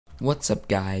What's up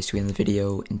guys, we're in the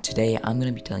video, and today I'm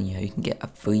going to be telling you how you can get a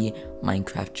free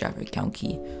Minecraft Java account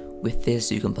key. With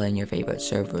this, you can play on your favorite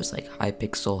servers like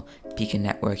Hypixel, Pika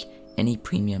Network, any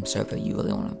premium server you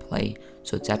really want to play,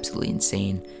 so it's absolutely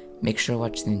insane. Make sure to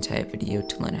watch the entire video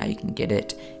to learn how you can get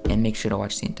it, and make sure to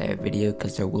watch the entire video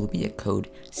because there will be a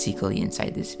code secretly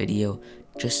inside this video,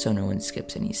 just so no one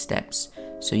skips any steps.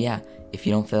 So yeah, if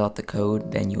you don't fill out the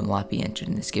code, then you will not be entered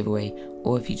in this giveaway,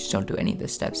 or if you just don't do any of the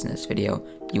steps in this video,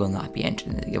 you will not be entered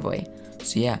in the giveaway.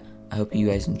 So yeah, I hope you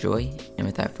guys enjoy, and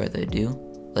without further ado,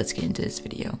 let's get into this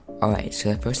video. Alright,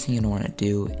 so the first thing you're going to want to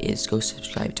do is go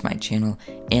subscribe to my channel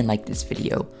and like this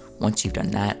video. Once you've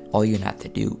done that, all you're going to have to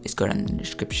do is go down in the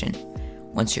description.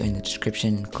 Once you're in the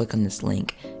description, click on this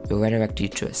link, it will redirect you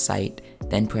to a site,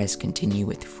 then press continue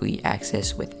with free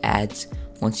access with ads.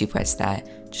 Once you press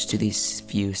that, just do these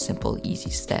few simple easy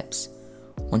steps.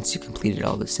 Once you completed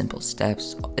all the simple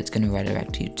steps, it's going to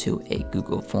redirect you to a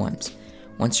Google Forms.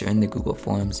 Once you're in the Google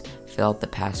Forms, fill out the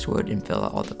password and fill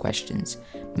out all the questions.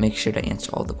 Make sure to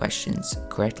answer all the questions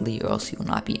correctly or else you will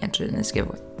not be entered in this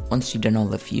giveaway. Once you've done all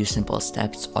the few simple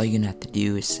steps, all you're going to have to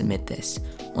do is submit this.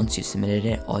 Once you've submitted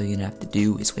it, all you're going to have to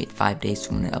do is wait 5 days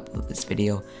from when I upload this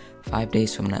video. 5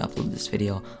 days from when I upload this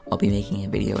video, I'll be making a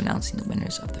video announcing the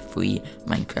winners of the free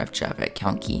Minecraft Java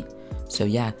account key. So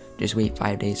yeah, just wait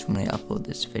 5 days from when I upload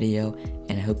this video,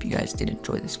 and I hope you guys did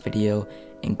enjoy this video,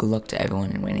 and good luck to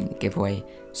everyone in winning the giveaway.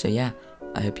 So yeah,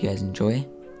 I hope you guys enjoy,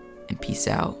 and peace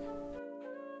out.